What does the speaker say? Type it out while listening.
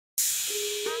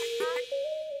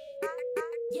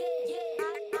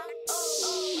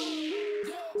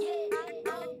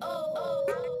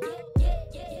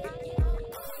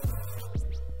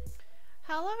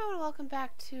Hello everyone, welcome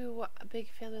back to a Big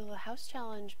Family Little House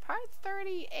Challenge, part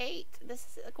 38. This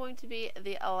is going to be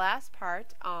the last part,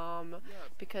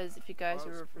 because if you guys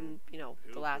remember from,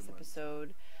 the last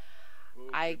episode,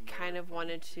 I kind of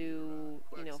wanted to,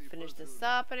 finish this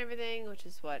up and everything, which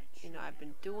is what, I've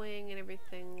been doing and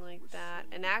everything like that.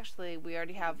 And actually, we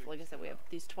already have, like I said, we have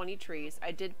these 20 trees.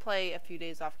 I did play a few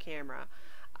days off camera,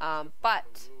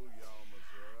 but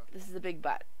this is a big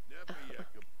but.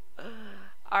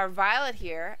 Our Violet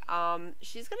here,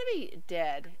 she's gonna be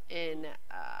dead in,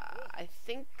 I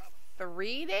think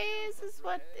 3 days is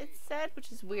what it said,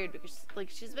 which is weird because, like,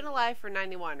 she's been alive for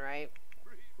 91, right?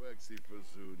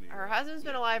 Her husband's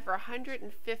been alive for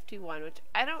 151, which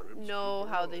I don't know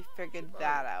how they figured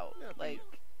that out. Like,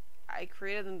 I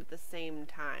created them at the same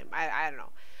time. I don't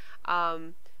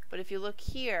know. But if you look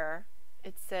here,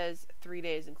 it says 3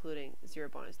 days, including 0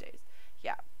 bonus days.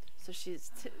 Yeah. So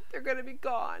they're gonna be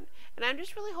gone, and I'm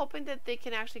just really hoping that they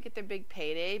can actually get their big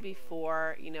payday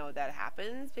before that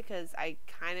happens. Because I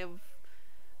kind of,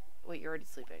 wait, you're already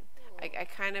sleeping. I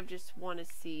kind of just want to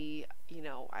see,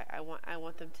 I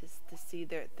want them to see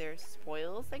their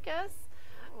spoils, I guess.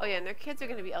 Oh yeah, and their kids are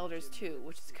gonna be elders too,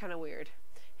 which is kind of weird.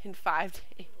 In 5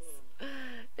 days,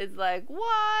 it's like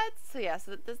what? So yeah,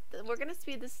 so we're gonna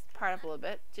speed this part up a little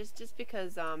bit, just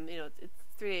because it's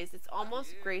 3 days. It's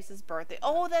almost Grace's birthday.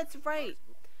 Oh, that's right.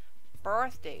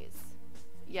 Birthdays.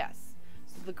 Yes.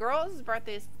 So the girl's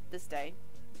birthday is this day.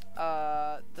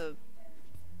 The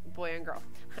boy and girl.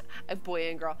 A boy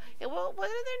and girl. Yeah, well, what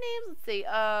are their names? Let's see.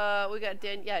 We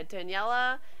got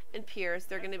Daniela and Pierce.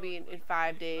 They're going to be in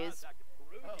 5 days.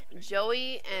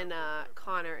 Joey and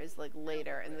Connor is like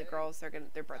later, and the girls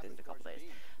their birthdays in a couple days.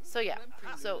 So yeah,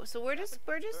 so we're just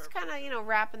kind of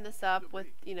wrapping this up with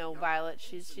Violet.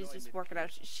 She's just working out.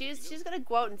 She's gonna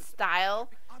go out in style.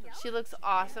 She looks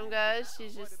awesome, guys.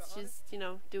 She's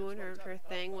doing her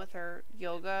thing with her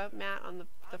yoga mat on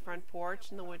the front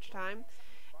porch in the wintertime,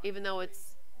 even though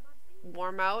it's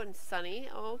warm out and sunny.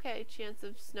 Oh, okay, chance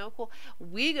of snow. Cool.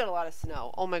 We got a lot of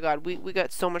snow. Oh my god, we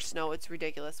got so much snow. It's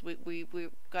ridiculous. We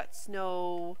got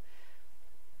snow.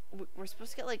 We're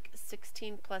supposed to get like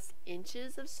 16 plus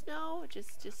inches of snow.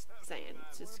 Just saying.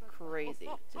 It's just crazy.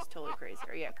 Just totally crazy.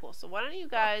 Yeah, cool. So why don't you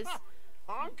guys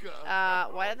why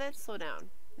did that slow down?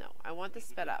 No, I want this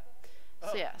sped up.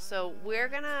 So yeah, so we're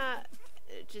gonna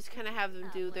just kind of have them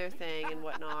do their thing and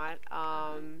whatnot.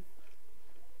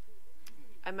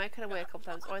 I might cut away a couple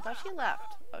times. Oh, I thought she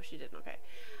left. Oh, she didn't. Okay.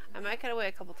 I might cut away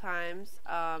a couple times,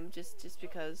 just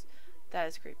because that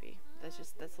is creepy. That's a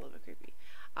little bit creepy.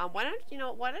 Why don't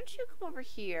you come over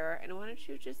here, and why don't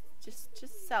you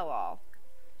just sell all?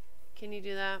 Can you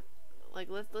do that? Like,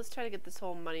 let's try to get this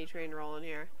whole money train rolling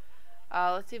here.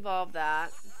 Let's evolve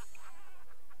that.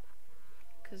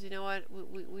 Cause you know what?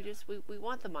 We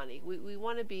want the money. We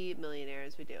want to be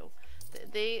millionaires. We do.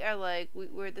 They are like,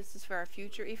 this is for our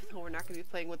future, even though we're not going to be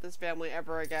playing with this family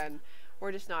ever again.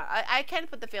 We're just not. I can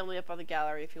put the family up on the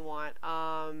gallery if you want.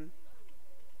 I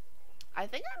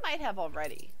think I might have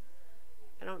already.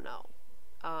 I don't know.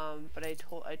 But I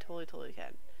totally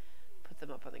can put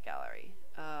them up on the gallery.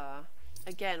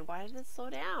 Again, why did it slow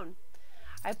down?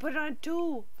 I put it on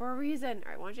 2 for a reason.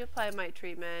 Alright, why don't you apply my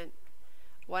treatment?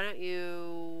 Why don't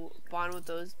you bond with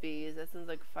those bees? That sounds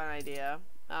like a fun idea.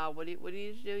 What do you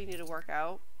need to do? You need to work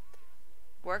out.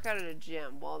 Work out at a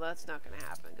gym. Well, that's not gonna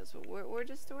happen because we're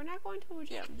not going to a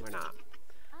gym. We're not.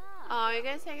 Oh, you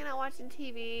guys hanging out watching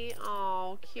TV?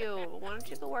 Oh, cute. Why don't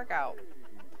you go work out?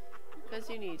 Because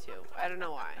you need to. I don't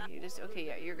know why. Okay,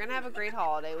 yeah. You're gonna have a great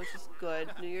holiday, which is good.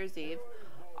 New Year's Eve.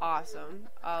 Awesome.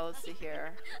 Let's see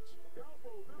here.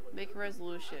 Make a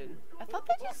resolution. I thought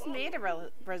they just made a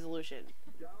resolution.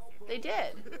 They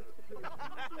did.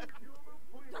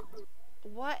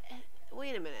 What?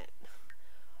 Wait a minute.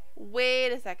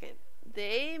 Wait a second.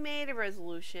 They made a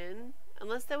resolution.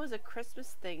 Unless that was a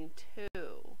Christmas thing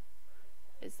too.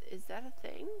 Is that a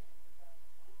thing?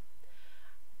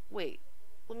 Wait.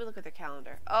 Let me look at their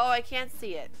calendar. Oh, I can't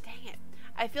see it. Dang it.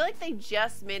 I feel like they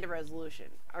just made a resolution.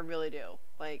 I really do.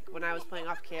 Like when I was playing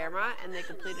off camera and they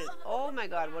completed. Oh my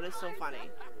god, what is so funny?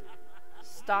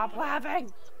 Stop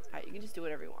laughing. Alright, you can just do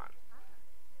whatever you want.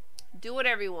 Do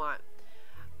whatever you want.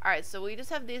 Alright, so we just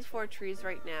have these 4 trees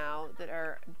right now that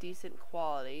are decent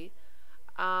quality.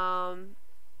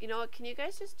 You know what, can you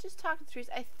guys just talk to the trees?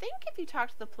 I think if you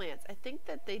talk to the plants, I think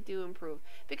that they do improve.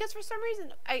 Because for some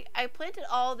reason, I planted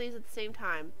all of these at the same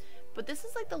time, but this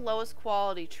is like the lowest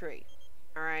quality tree.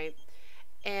 Alright?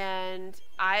 And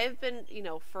I've been,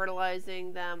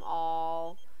 fertilizing them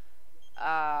all,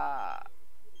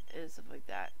 and stuff like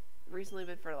that. recently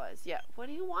been fertilized. Yeah. What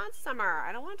do you want, Summer?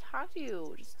 I don't want to talk to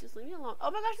you. Just leave me alone.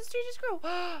 Oh my gosh, this tree just grew.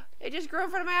 It just grew in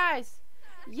front of my eyes.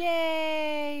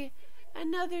 Yay!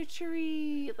 Another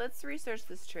tree. Let's research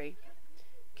this tree.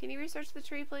 Can you research the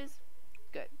tree, please?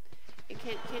 Good. And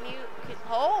can you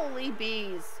holy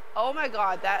bees. Oh my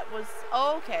god, that was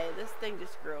okay. This thing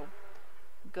just grew.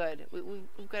 Good.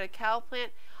 We've got a cow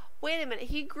plant. Wait a minute.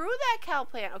 He grew that cow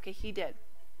plant. Okay, he did.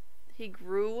 He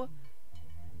grew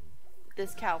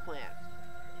this cow plant.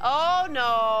 Oh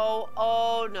no.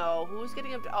 Oh no. Who's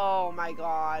getting abducted? Oh my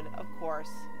god. Of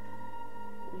course.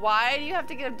 Why do you have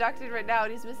to get abducted right now?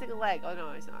 And he's missing a leg. Oh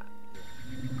no, he's not.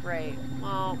 Great.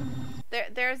 Well,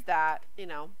 there's that. You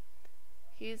know.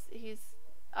 He's.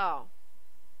 Oh.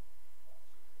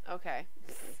 Okay.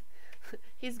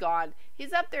 He's gone.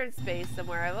 He's up there in space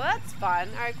somewhere. Well, that's fun.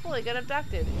 All right, cool. He got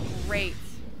abducted. Great.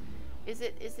 Is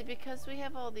it because we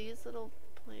have all these little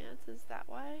plants? Is that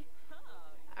why?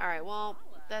 All right. Well,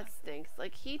 that stinks.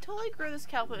 Like he totally grew this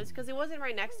cow plant. It's because he wasn't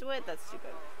right next to it. That's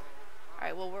stupid. All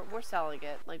right. Well, we're selling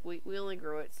it. Like we only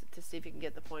grew it to see if you can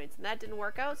get the points, and that didn't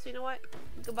work out. So you know what?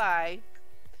 Goodbye.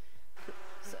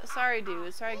 Sorry,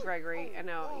 dude. Sorry, Gregory. I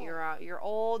know you're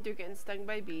old. You're getting stung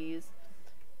by bees.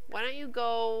 Why don't you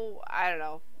go? I don't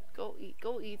know. Go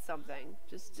eat something.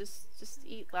 Just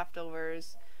eat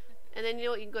leftovers, and then you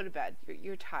know what? You can go to bed.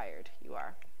 You're tired. You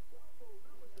are.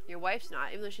 Your wife's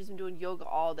not, even though she's been doing yoga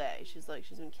all day. She's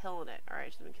been killing it. All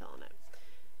right, she's been killing it.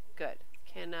 Good.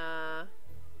 I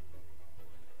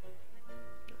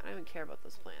don't even care about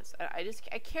those plants.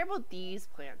 I care about these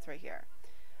plants right here.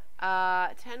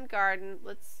 10 garden.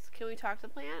 Can we talk to the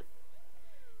plant?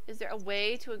 Is there a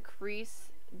way to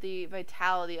increase the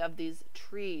vitality of these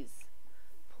trees?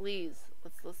 Please,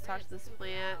 let's talk to this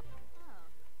plant.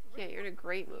 Yeah, you're in a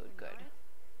great mood.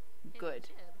 Good.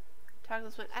 Talk to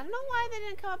this plant. I don't know why they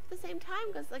didn't come up at the same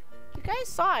time, because like you guys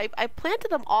saw, I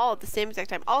planted them all at the same exact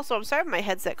time. Also, I'm sorry for my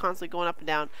headset constantly going up and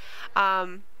down.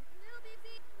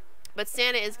 But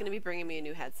Santa is going to be bringing me a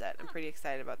new headset. I'm pretty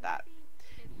excited about that.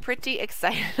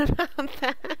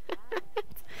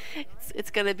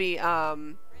 It's going to be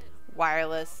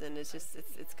wireless, and it's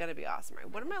gonna be awesome. Right?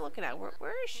 What am I looking at?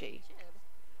 Where is she?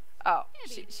 Oh,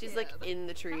 she's like in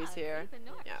the trees here.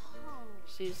 Yeah,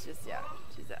 she's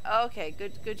okay.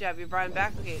 Good job. You brought him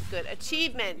back. Okay, good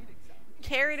achievement.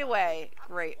 Carried away.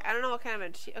 Great. I don't know what kind of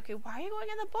achievement. Okay, why are you going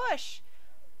in the bush?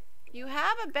 You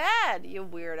have a bed, you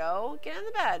weirdo. Get in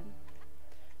the bed.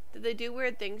 Did they do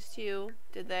weird things to you?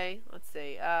 Did they? Let's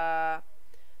see.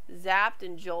 Zapped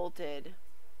and jolted.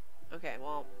 Okay,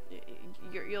 well,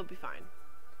 you'll be fine.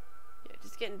 Yeah,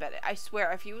 just get in bed. I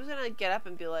swear, if you was gonna get up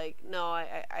and be like, no,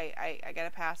 I gotta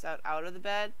pass out of the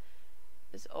bed,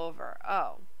 it's over.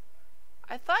 Oh,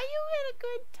 I thought you had a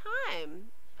good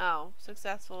time. Oh,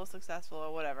 successful,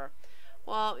 or whatever.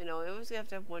 Well, you know, it was gonna have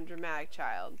to have one dramatic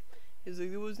child. He's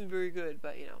like, it wasn't very good,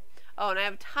 but you know. Oh, and I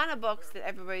have a ton of books that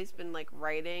everybody's been like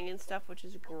writing and stuff, which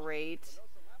is great.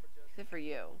 Except for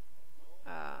you.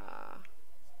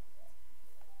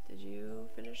 Did you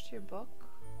finish your book?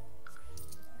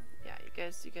 Yeah, you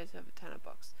guys have a ton of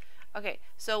books. Okay,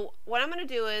 so what I'm gonna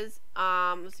do is,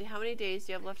 let's see, how many days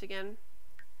do you have left again?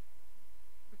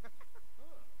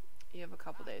 You have a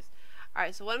couple days. All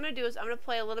right, so what I'm gonna do is I'm gonna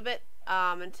play a little bit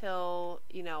until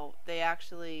you know they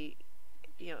actually,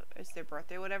 you know, it's their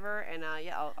birthday or whatever, and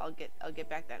yeah, I'll get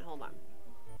back then. Hold on.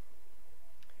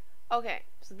 Okay,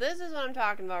 so this is what I'm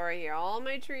talking about right here. All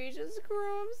my trees just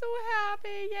grew. I'm so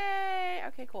happy. Yay.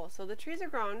 Okay, cool. So the trees are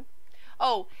grown.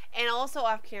 Oh, and also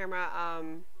off camera,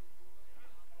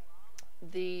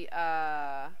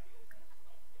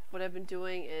 what I've been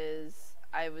doing is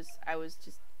I was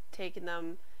just taking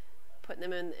them, putting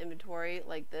them in the inventory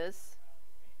like this.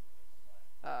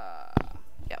 Yeah,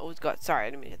 oh god, sorry, I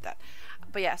didn't mean to hit that.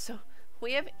 But yeah, so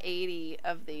we have 80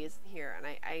 of these here, and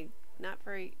I not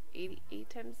very 88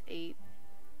 times 8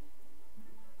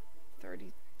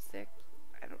 36.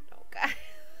 I don't know, guys.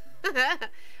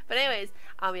 But anyways,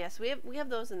 yeah, so we have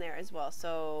those in there as well.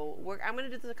 So I'm gonna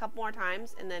do this a couple more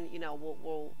times, and then you know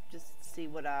we'll just see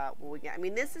what we get. I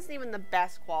mean, this isn't even the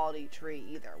best quality tree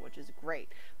either, which is great.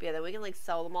 But yeah, then we can like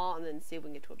sell them all and then see if we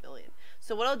can get to 1 million.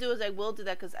 So what I'll do is I will do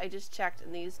that because I just checked,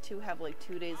 and these two have like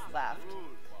 2 days left.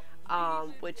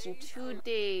 Which in 2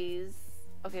 days,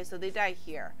 okay, so they die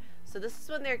here. So this is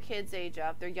when their kids age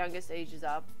up, their youngest ages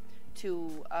up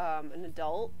to an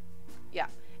adult. Yeah,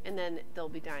 and then they'll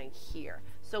be dying here.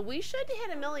 So we should hit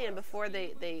 1 million before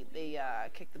they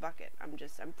kick the bucket.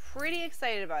 I'm pretty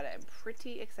excited about it.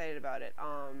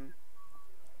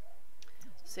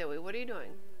 So wait, what are you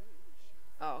doing?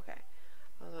 Oh, okay.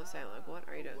 I was saying, like, what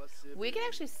are you doing? We can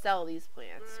actually sell these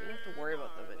plants. We don't have to worry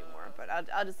about them anymore. But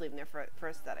I'll just leave them there for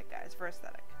aesthetic, guys. For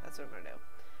aesthetic. That's what I'm going to do.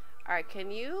 Alright,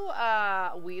 can you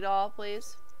weed all,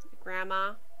 please?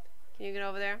 Grandma? Can you get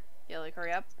over there? Yeah, like,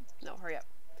 hurry up. No, hurry up.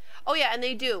 Oh, yeah, and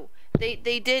they do. They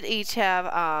did each have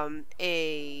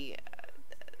a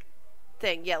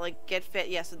thing. Yeah, like, get fit.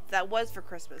 Yeah, so that was for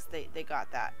Christmas. They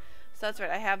got that. So that's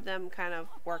right. I have them kind of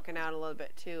working out a little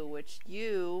bit, too, which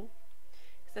you...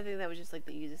 I think that was just like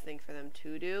the easiest thing for them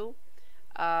to do.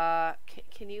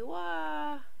 Can you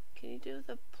do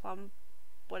the plum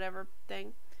whatever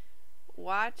thing?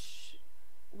 Watch.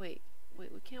 Wait, we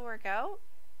can't work out?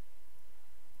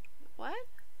 What?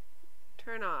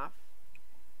 Turn off.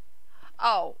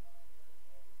 Oh.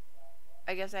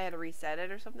 I guess I had to reset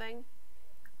it or something.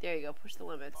 There you go. Push the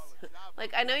limits.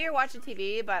 Like, I know you're watching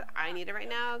TV, but I need it right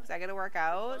now because I gotta work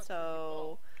out,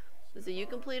 so you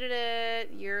completed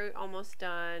it. You're almost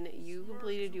done. You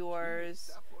completed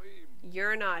yours.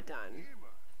 You're not done.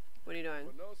 What are you doing?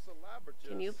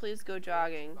 Can you please go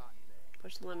jogging?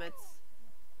 Push the limits.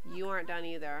 You aren't done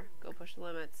either. Go push the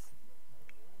limits.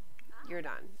 You're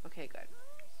done. Okay, good.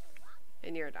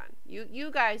 And you're done.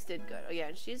 You guys did good. Oh yeah,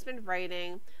 and she's been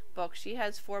writing books. She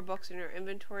has 4 books in her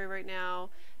inventory right now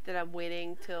that I'm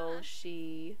waiting till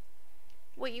she...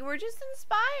 Wait, you were just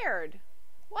inspired.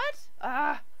 What?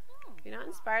 You're not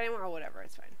inspired anymore, or whatever,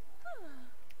 it's fine.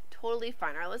 Totally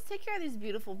fine. Alright, let's take care of these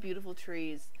beautiful, beautiful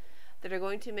trees that are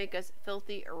going to make us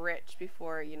filthy rich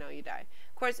before, you know, you die.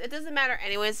 Of course, it doesn't matter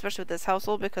anyway, especially with this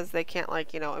household, because they can't,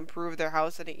 like, you know, improve their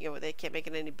house, and, you know, they can't make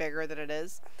it any bigger than it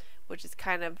is, which is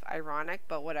kind of ironic,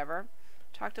 but whatever.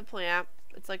 Talk to plant.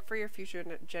 It's, like, for your future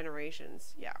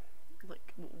generations. Yeah.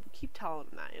 Like, keep telling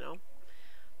them that, you know.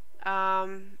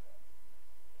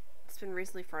 It's been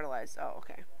recently fertilized. Oh,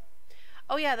 okay.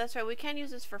 Oh yeah, that's right. We can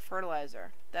use this for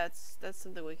fertilizer. That's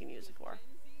something we can use it for.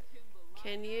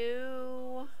 Can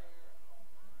you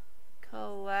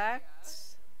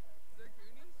collect?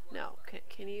 No.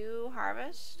 Can you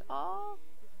harvest all?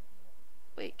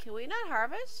 Wait, can we not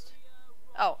harvest?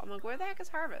 Oh, I'm like, where the heck is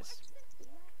harvest?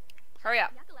 Hurry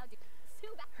up.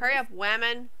 Hurry up,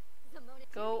 women.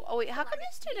 Go. Oh wait, how come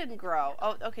these two didn't grow?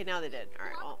 Oh, okay, now they did. All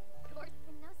right. Well,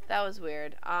 that was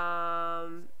weird.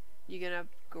 You gonna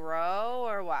grow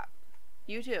or what?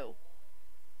 You too.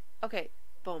 Okay,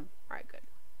 boom. Alright, good.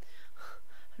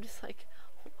 I'm just like,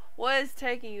 what is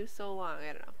taking you so long?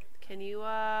 I don't know. Can you,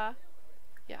 yeah,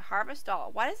 harvest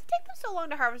all. Why does it take them so long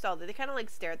to harvest all? They kind of like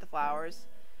stare at the flowers.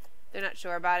 They're not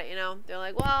sure about it, you know? They're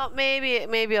like, well,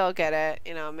 maybe I'll get it.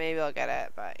 You know, maybe I'll get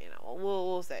it, but, you know,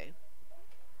 we'll see.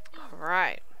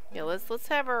 Alright. Yeah, let's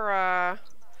have her,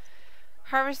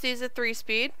 harvest these at 3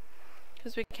 speed.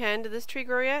 Because we can. Did this tree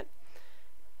grow yet?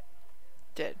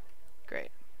 Did. Great.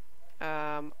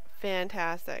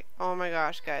 Fantastic. Oh my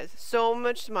gosh, guys. So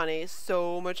much money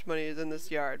is in this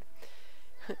yard.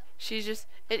 She's just,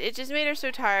 it just made her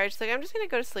so tired. She's like, I'm just gonna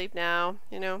go to sleep now,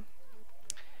 you know.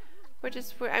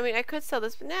 I mean, I could sell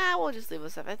this, but nah, we'll just leave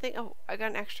this up. I think, oh, I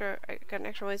got an extra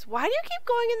ways. Why do you keep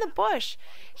going in the bush?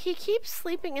 He keeps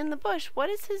sleeping in the bush.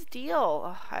 What is his deal?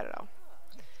 Oh, I don't know.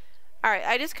 Alright,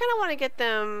 I just kind of want to get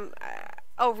them,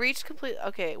 oh, reach complete,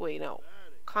 okay, wait, no.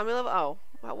 Comedy level? Oh.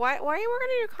 Why are you working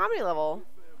on your comedy level?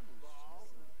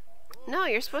 No,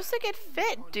 you're supposed to get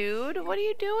fit, dude. What are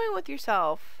you doing with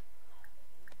yourself?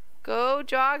 Go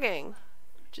jogging.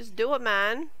 Just do it,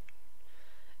 man.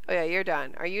 Oh, yeah, you're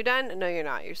done. Are you done? No, you're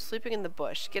not. You're sleeping in the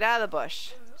bush. Get out of the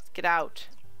bush. Just get out.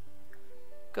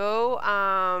 Go,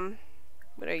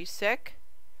 what, are you sick?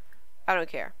 I don't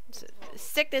care.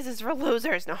 Sickness is for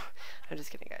losers. No, I'm just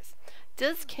kidding, guys.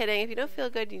 Just kidding. If you don't feel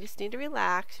good, you just need to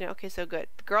relax. You know, okay, so good.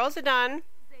 The girls are done.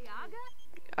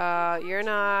 You're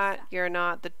not.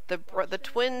 The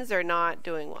twins are not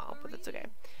doing well, but that's okay.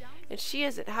 And she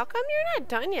isn't. How come you're not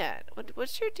done yet?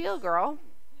 What's your deal, girl?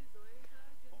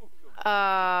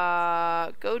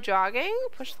 Go jogging.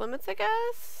 Push limits, I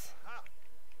guess.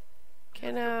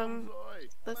 Can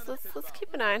let's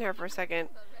keep an eye on her for a second.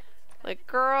 Like,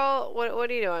 girl, what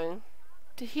are you doing?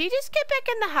 Did he just get back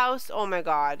in the house? Oh my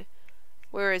god.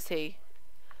 Where is he?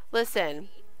 Listen,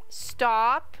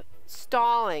 stop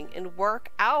stalling and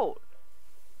work out.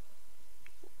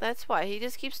 That's why he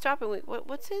just keeps stopping. Wait,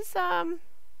 what's his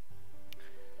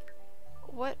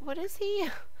what is he?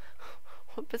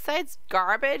 Besides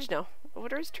garbage? No.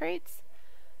 What are his traits?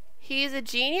 He's a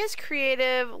genius,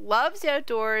 creative, loves the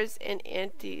outdoors, and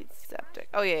antiseptic.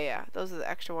 Oh yeah, those are the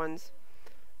extra ones.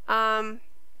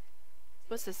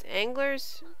 What's this?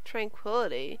 Angler's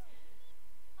Tranquility.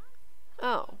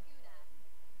 Oh.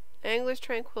 Angler's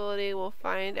Tranquility will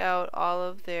find out all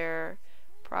of their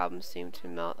problems seem to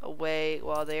melt away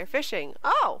while they are fishing.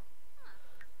 Oh!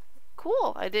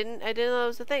 Cool. I didn't know that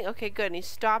was a thing. Okay, good. And he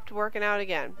stopped working out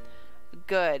again.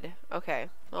 Good. Okay.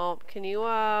 Well, can you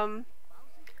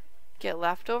get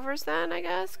leftovers then, I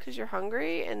guess, because you're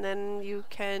hungry, and then you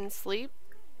can sleep.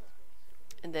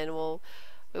 And then we'll...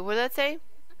 Wait, what did that say?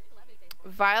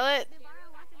 Violet...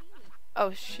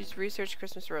 Oh, she's researched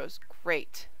Christmas Rose.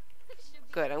 Great.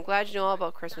 Good. I'm glad you know all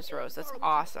about Christmas Rose. That's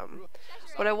awesome.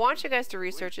 What I want you guys to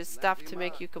research is stuff to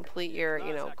make you complete your,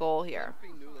 you know, goal here.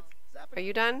 Are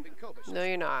you done? No,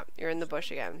 you're not. You're in the bush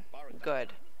again.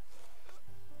 Good.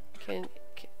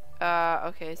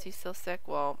 Okay, is he still sick?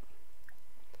 Well...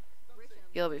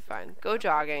 You'll be fine. Go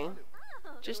jogging.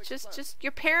 Just,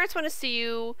 your parents want to see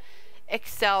you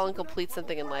excel and complete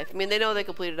something in life. I mean, they know they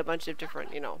completed a bunch of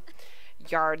different, you know,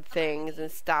 yard things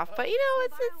and stuff, but you know,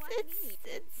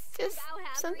 it's just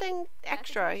something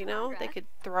extra, you know, they could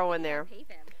throw in there.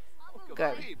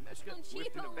 Good.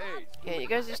 Okay, you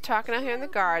guys are just talking out here in the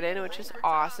garden, which is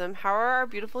awesome. How are our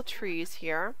beautiful trees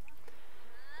here?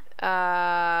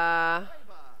 Can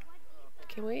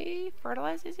we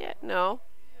fertilize these yet? No.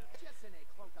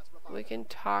 We can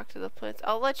talk to the plants.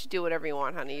 I'll let you do whatever you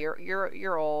want, honey.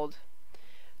 You're old.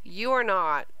 You are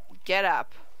not. Get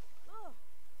up.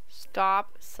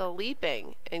 Stop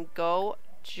sleeping and go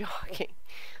jogging.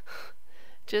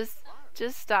 just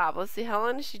stop. Let's see, how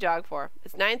long does she jog for?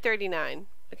 It's 9:39.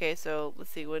 Okay, so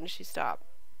let's see, when does she stop?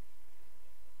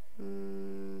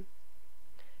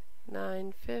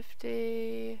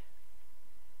 9:50.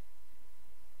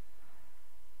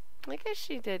 I guess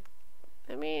she did.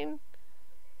 I mean,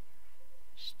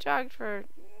 she jogged for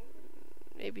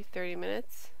maybe 30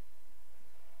 minutes.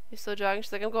 You still jogging?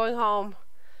 She's like, I'm going home.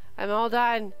 I'm all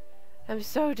done. I'm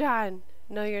so done.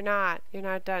 No, you're not. You're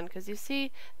not done. Because you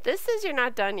see, this is you're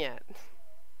not done yet.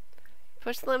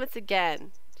 Push the limits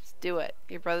again. Just do it.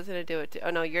 Your brother's going to do it too. Oh,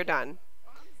 no, you're done.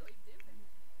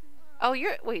 Oh,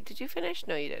 wait, did you finish?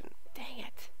 No, you didn't. Dang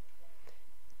it.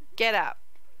 Get up.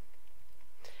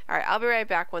 Alright, I'll be right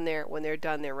back when they're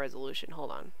done their resolution.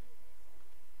 Hold on.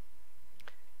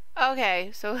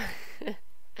 Okay, so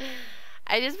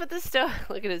I just put the stove.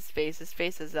 Look at his face. His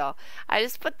face is all. I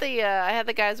just put the. I had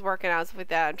the guys working out stuff like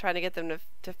that. I'm trying to get them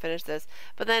to finish this.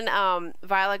 But then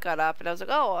Violet got up and I was like,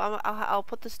 oh, I'll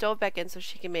put the stove back in so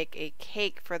she can make a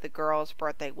cake for the girl's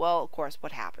birthday. Well, of course,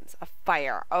 what happens? A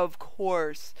fire. Of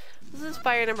course. This is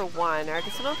fire number 1. Alright,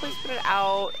 can someone please put it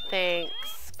out?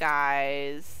 Thanks,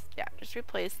 guys. Yeah, just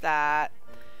replace that.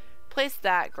 Place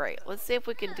that. Great. Let's see if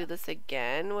we can do this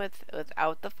again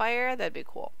without the fire. That'd be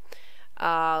cool.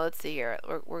 Let's see here.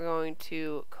 We're going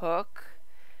to cook.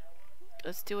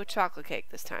 Let's do a chocolate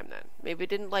cake this time then. Maybe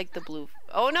didn't like the blue.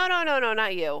 Oh, no,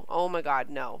 not you. Oh my god,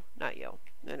 no. Not you.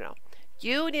 No.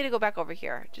 You need to go back over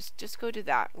here. Just go do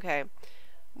that, okay?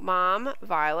 Mom,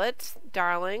 Violet,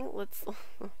 darling, let's... Oh,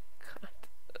 god.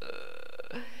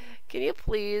 Can you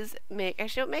please make...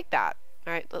 Actually, don't make that.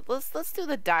 Alright, let's do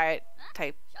the diet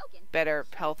type, better,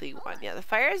 healthy one. Yeah, the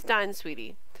fire is done,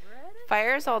 sweetie.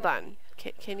 Fire is all done.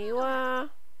 Can you hurry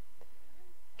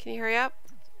up?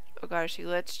 Oh god, is she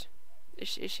glitched? Is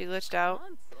she glitched out?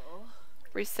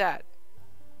 Reset.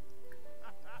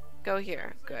 Go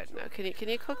here. Good. Now, can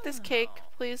you cook this cake,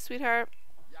 please, sweetheart?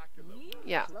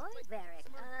 Yeah.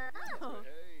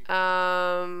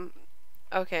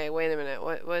 Okay, wait a minute.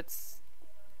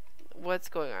 What's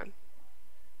going on?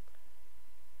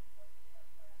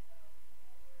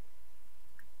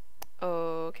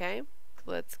 Okay,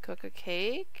 let's cook a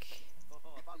cake.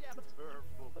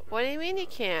 What do you mean you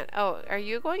can't? Oh, are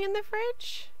you going in the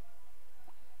fridge?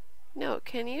 No,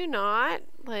 can you not?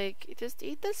 Like, just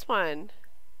eat this one.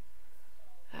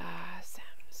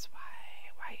 Sims,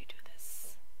 why you do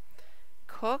this?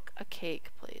 Cook a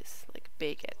cake, please. Like,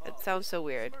 bake it. It sounds so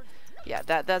weird. Yeah,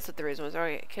 that's what the reason was.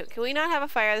 Alright, can we not have a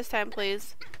fire this time,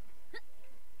 please?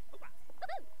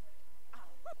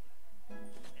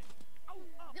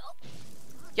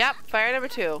 Yep, fire number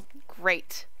 2.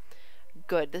 Great.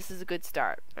 Good. This is a good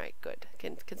start. Alright, good.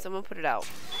 Can someone put it out?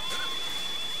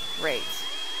 Great.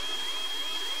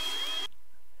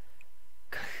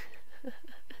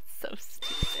 That's so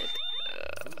stupid.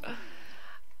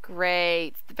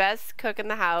 Great. The best cook in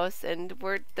the house, and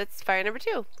that's fire number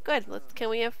 2. Good. Can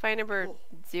we have fire number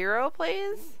 0,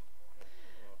 please?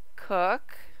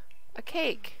 Cook a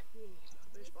cake.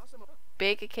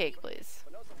 Bake a cake, please.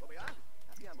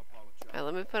 Alright,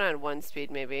 let me put on 1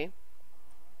 speed, maybe.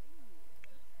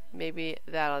 Maybe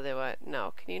that'll do it.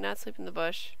 No, can you not sleep in the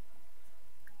bush?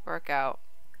 Work out.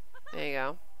 There you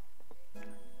go.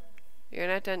 You're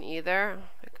not done either? Oh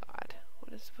my god.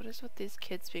 What is with these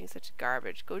kids being such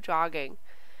garbage? Go jogging.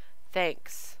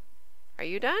 Thanks. Are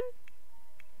you done?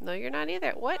 No, you're not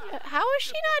either. What? How is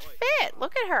she not fit?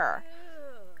 Look at her.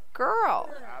 Girl.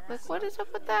 Like, what is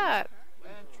up with that?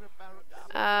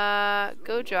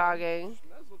 Go jogging.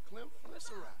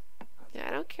 Yeah,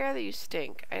 I don't care that you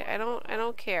stink. I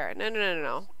don't care.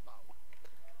 No.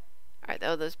 Alright,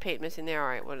 oh, there's paint missing there.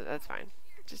 Alright, well, that's fine.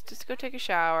 Just go take a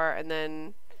shower and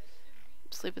then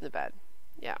sleep in the bed.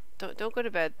 Yeah, don't go to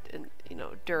bed and, you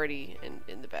know, dirty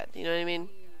in the bed. You know what I mean?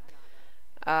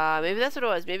 Maybe that's what it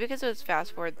was. Maybe because it was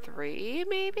fast forward 3,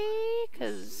 maybe?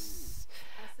 Because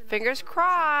fingers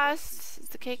crossed. Is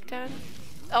the cake done?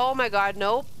 Oh my god,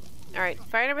 nope. Alright,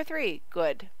 fire number 3.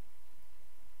 Good.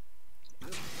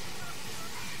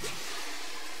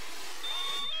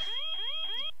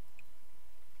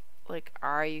 Like,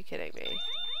 are you kidding me?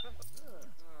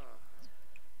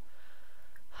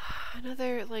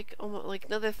 Another, like, almost, like,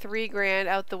 another $3 grand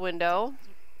out the window.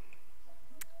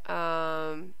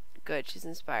 Good, she's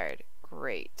inspired.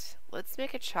 Great. Let's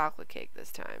make a chocolate cake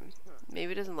this time.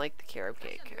 Maybe it doesn't like the carob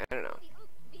cake. I don't know.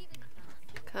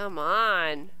 Come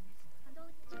on.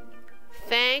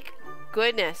 Thank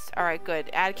goodness. Alright, good.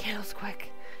 Add candles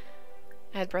quick.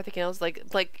 Add birthday candles.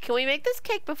 Like, can we make this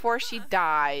cake before she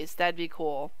dies? That'd be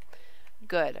cool.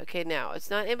 Good. Okay, now, it's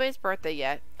not anybody's birthday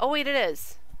yet. Oh, wait, it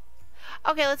is.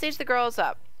 Okay, let's age the girls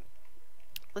up.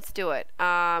 Let's do it.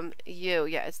 You.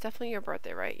 Yeah, it's definitely your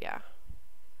birthday, right? Yeah.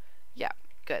 Yeah,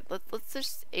 good. Let's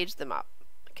just age them up.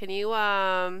 Can you,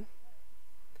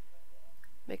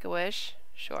 make a wish?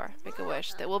 Sure, make a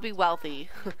wish. That we'll be wealthy.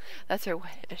 That's her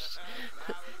wish.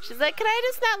 She's like, can I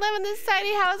just not live in this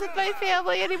tiny house with my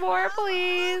family anymore,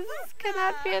 please? Can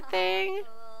that be a thing?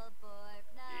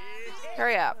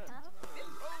 Hurry up.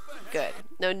 Good.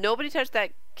 No, nobody touched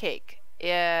that cake.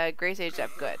 Yeah, Grace aged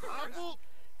up. Good.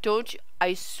 Don't you...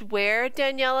 I swear,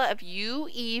 Daniela, if you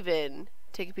even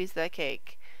take a piece of that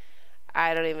cake,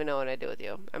 I don't even know what I'd do with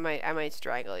you. I might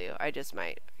strangle you. I just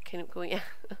might. Can we...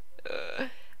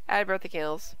 Add birthday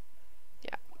candles.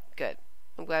 Yeah, good.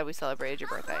 I'm glad we celebrated your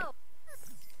birthday.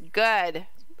 Good.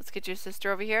 Let's get your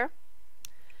sister over here.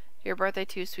 Your birthday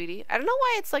too, sweetie. I don't know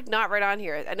why it's like not right on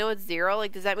here. I know it's 0.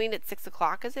 Like, does that mean it's 6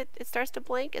 o'clock as it starts to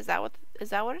blink? Is that what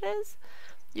it is?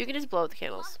 You can just blow out the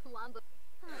candles.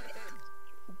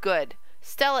 Good.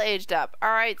 Stella aged up.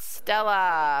 Alright,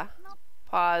 Stella.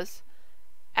 Pause.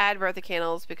 Add birthday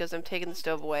candles because I'm taking the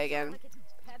stove away again.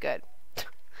 Good.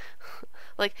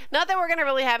 Like, not that we're going to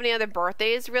really have any other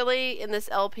birthdays, really, in this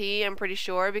LP, I'm pretty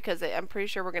sure, because I'm pretty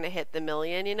sure we're going to hit the 1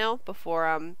 million, you know,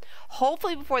 before,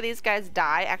 hopefully before these guys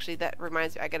die. Actually, that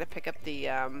reminds me, I got to pick up the,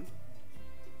 I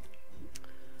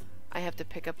have to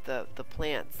pick up the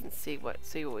plants and see what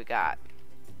we got.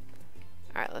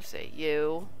 Alright, let's see.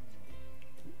 You.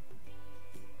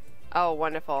 Oh,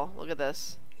 wonderful. Look at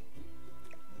this.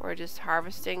 We're just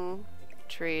harvesting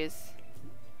trees.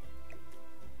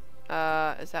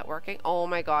 Is that working? Oh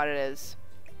my god, it is.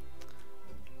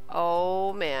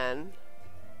 Oh man.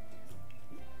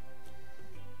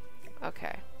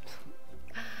 Okay.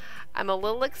 I'm a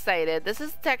little excited. This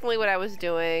is technically what I was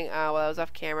doing while I was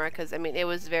off camera, because I mean it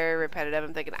was very repetitive.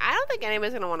 I'm thinking I don't think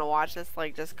anybody's gonna want to watch this,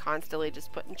 like just constantly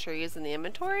just putting trees in the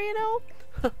inventory, you know.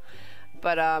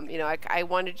 But you know, I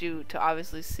wanted you to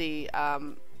obviously see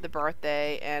the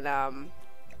birthday, and I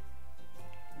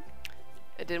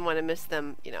didn't want to miss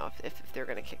them, you know, if they're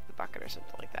gonna kick the bucket or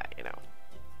something like that, you know.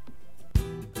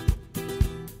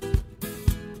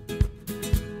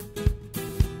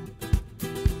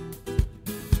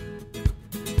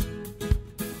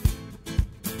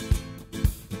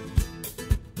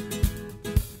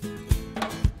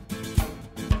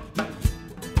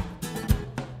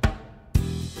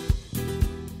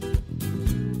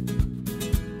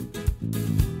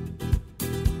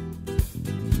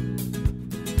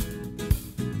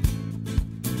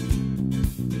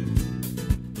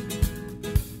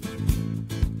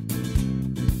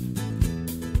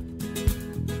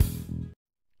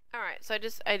 So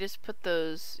I just put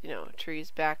those, you know,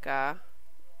 trees back,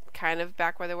 kind of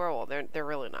back where they were. Well, they're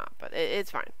really not, but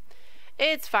it's fine.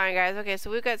 It's fine, guys. Okay, so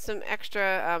we've got some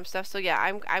extra stuff. So yeah,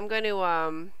 I'm going to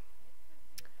how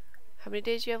many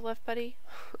days do you have left, buddy?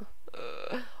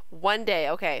 1 day.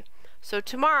 Okay. So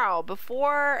tomorrow,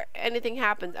 before anything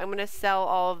happens, I'm gonna sell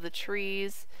all of the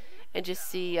trees and just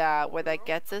see where that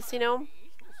gets us. You know.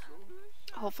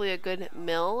 Hopefully a good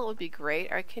mill would be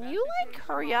great. Or can you like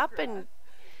hurry up and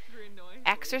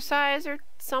exercise or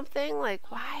something? Like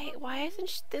why isn't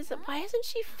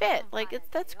she fit? Like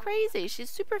that's crazy. She's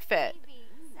super fit.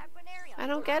 I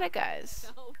don't get it,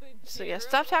 guys. So yeah,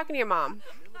 stop talking to your mom.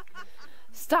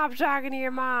 Stop talking to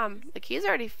your mom. Like he's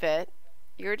already fit.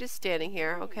 You're just standing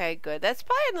here. Okay, good. That's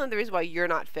probably another reason why you're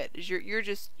not fit. Is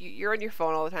you're on your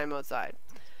phone all the time outside.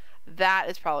 That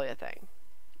is probably a thing.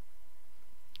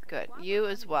 Good. You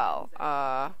as well.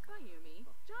 Oh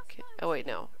wait,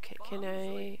 no. Can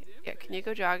I? Yeah, can you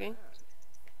go jogging?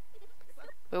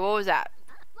 Wait, what was that?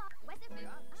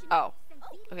 Oh.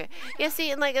 Okay. Yeah,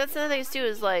 see, and like that's another thing too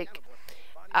is like,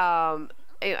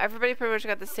 everybody pretty much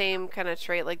got the same kind of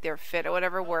trait, like they're fit or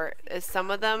whatever. Where some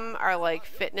of them are like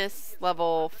fitness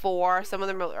level 4, some of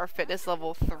them are fitness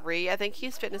level 3. I think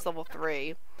he's fitness level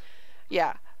 3.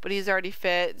 Yeah, but he's already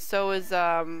fit. So is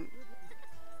our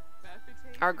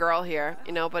girl here,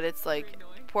 you know. But it's like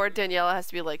poor Daniela has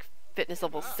to be like fitness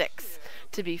level 6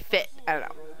 to be fit. I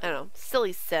don't know.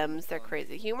 Silly Sims, they're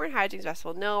crazy. Humor and Hijinks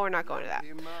Festival. No, we're not going to that.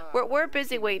 We're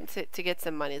busy waiting to get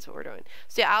some money is what we're doing.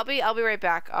 So yeah, I'll be right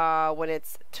back when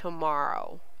it's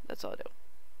tomorrow. That's all I'll do.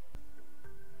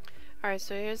 Alright,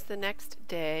 so here's the next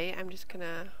day. I'm just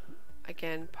gonna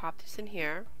again pop this in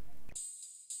here.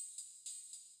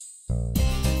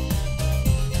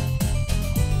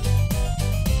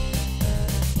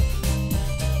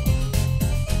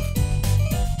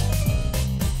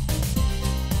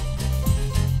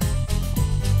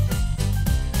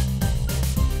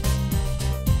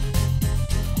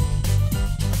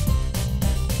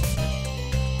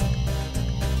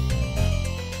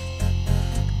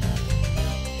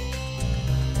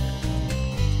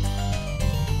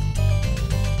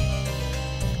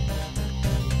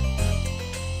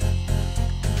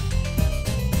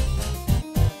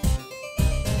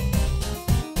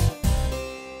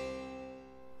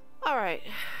 Alright,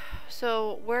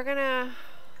 so we're gonna,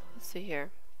 let's see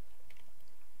here.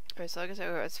 Alright, so like I said,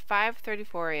 it's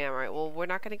 5:34 a.m. Alright, well, we're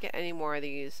not gonna get any more of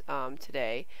these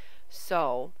today.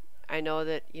 So, I know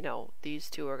that, you know, these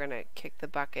two are gonna kick the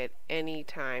bucket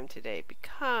anytime today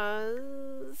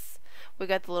because we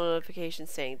got the little notification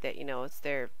saying that, you know, it's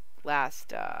their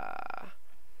last, oh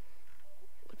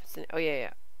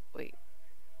yeah, wait.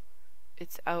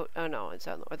 It's out, oh no, it's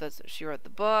out, or that's, she wrote the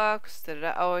books,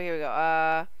 oh, here we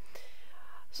go,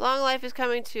 so long life is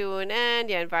coming to an end.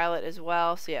 Yeah, and Violet as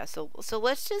well. So yeah, so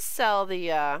let's just sell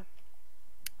the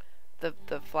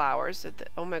flowers.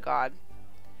 Oh my God,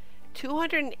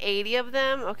 280 of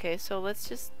them. Okay, so let's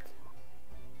just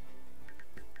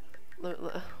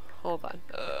hold on.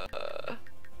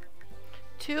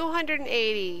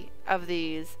 280 of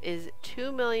these is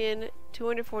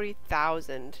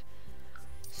 2,240,000.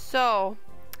 So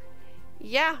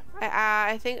yeah,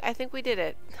 I think we did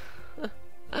it.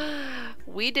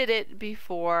 We did it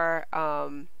before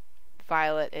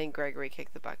Violet and Gregory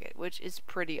kicked the bucket, which is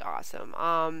pretty awesome.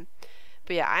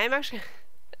 But yeah, I'm actually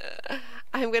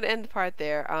I'm gonna end the part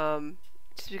there.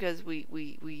 Just because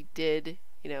we did,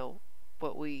 you know,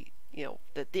 what we, you know,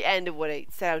 the end of what I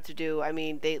set out to do. I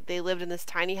mean, they lived in this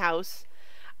tiny house,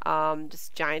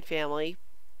 just giant family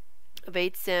of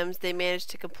 8 Sims. They managed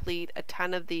to complete a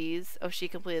ton of these. Oh, she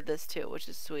completed this too, which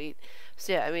is sweet.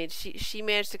 So yeah, I mean, she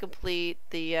managed to complete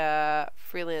the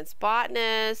freelance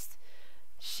botanist.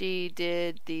 She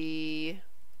did the,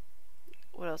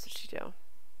 what else did she do?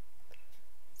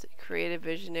 It's a creative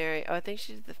visionary. Oh, I think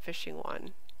she did the fishing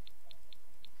one.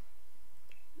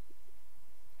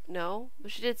 No,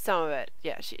 she did some of it.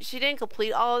 Yeah, she didn't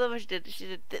complete all of them. She did.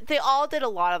 They all did a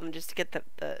lot of them just to get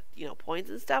the you know, points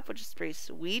and stuff, which is pretty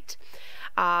sweet.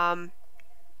 But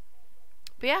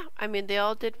yeah, I mean, they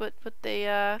all did what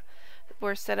they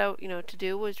were set out, you know, to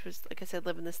do, which was, like I said,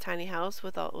 live in this tiny house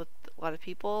with a lot of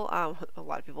people. A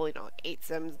lot of people, you know, 8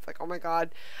 Sims. It's like, oh my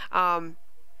God.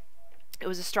 It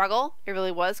was a struggle. It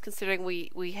really was, considering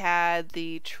we had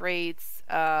the traits.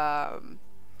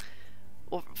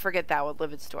 Well, forget that one,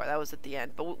 live in store. That was at the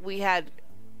end. But we had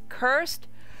cursed,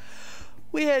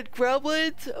 we had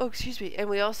gremlins. Oh, excuse me. And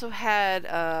we also had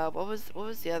what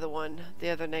was the other one? The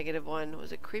other negative one,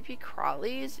 was it creepy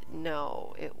crawlies?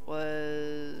 No, it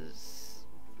was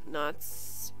not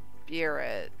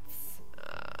spirits.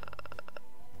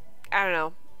 I don't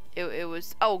know. It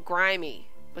was, oh, grimy.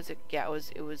 Was it? Yeah,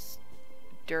 it was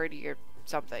dirty or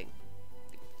something.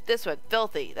 This one,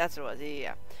 filthy. That's what it was.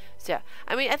 Yeah. So yeah,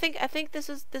 I mean, I think this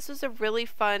was a really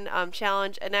fun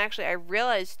challenge. And actually, I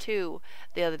realized too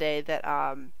the other day that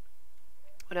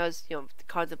when I was, you know,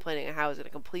 contemplating how I was going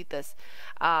to complete this,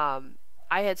 I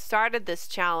had started this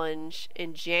challenge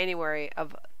in January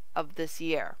of this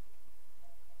year.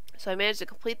 So I managed to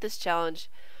complete this challenge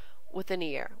within a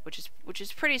year, which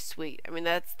is pretty sweet. I mean,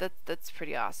 that's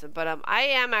pretty awesome. But I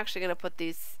am actually going to put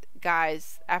these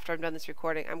guys, after I'm done this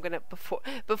recording, I'm gonna,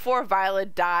 before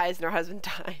Violet dies and her husband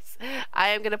dies, I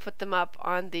am gonna put them up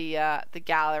on the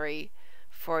gallery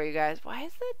for you guys. Why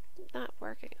is it not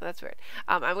working? That's weird.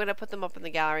 I'm going to put them up in the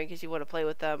gallery in case you want to play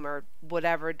with them or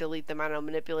whatever, delete them, I don't know,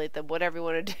 manipulate them, whatever you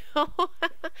want to do.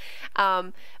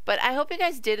 But I hope you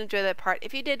guys did enjoy that part.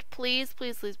 If you did, please,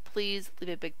 please, please, please leave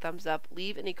a big thumbs up.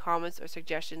 Leave any comments or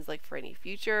suggestions like for any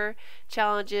future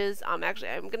challenges. Actually,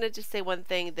 I'm going to just say one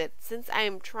thing, that since I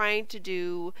am trying to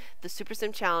do the Super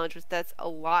Sim Challenge, which that's a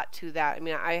lot to that. I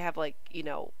mean, I have like, you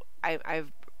know,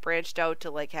 I've branched out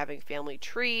to like having family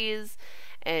trees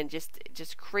and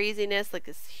just craziness, like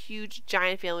this huge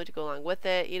giant family to go along with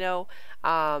it, you know,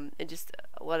 and just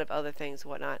a lot of other things and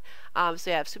whatnot. So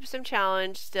yeah, I have Super Sim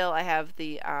Challenge still. I have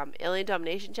the Alien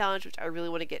Domination Challenge, which I really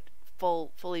want to get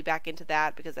fully back into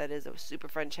that because that is a super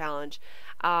fun challenge.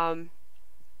 And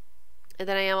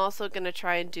then I am also going to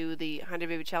try and do the 100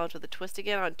 Baby Challenge with a twist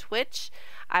again on Twitch.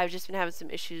 I've just been having some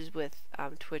issues with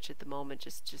Twitch at the moment,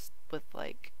 just with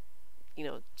like, you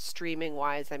know, streaming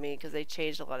wise. I mean, because they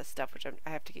changed a lot of stuff, which I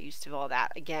have to get used to all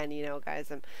that again. You know,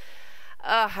 guys,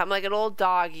 I'm like an old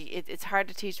dog. It's hard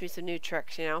to teach me some new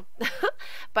tricks, you know.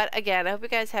 But again, I hope you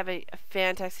guys have a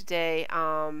fantastic day.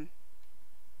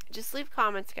 Just leave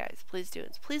comments, guys. Please do.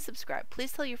 Please subscribe.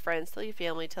 Please tell your friends, tell your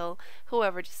family, tell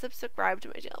whoever. Just subscribe to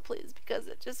my channel, please, because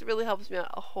it just really helps me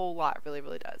out a whole lot. It really,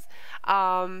 really does.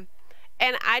 And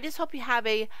I just hope you have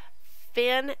a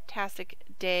fantastic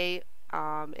day.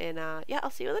 Yeah,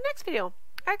 I'll see you in the next video.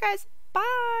 Alright, guys.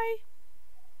 Bye.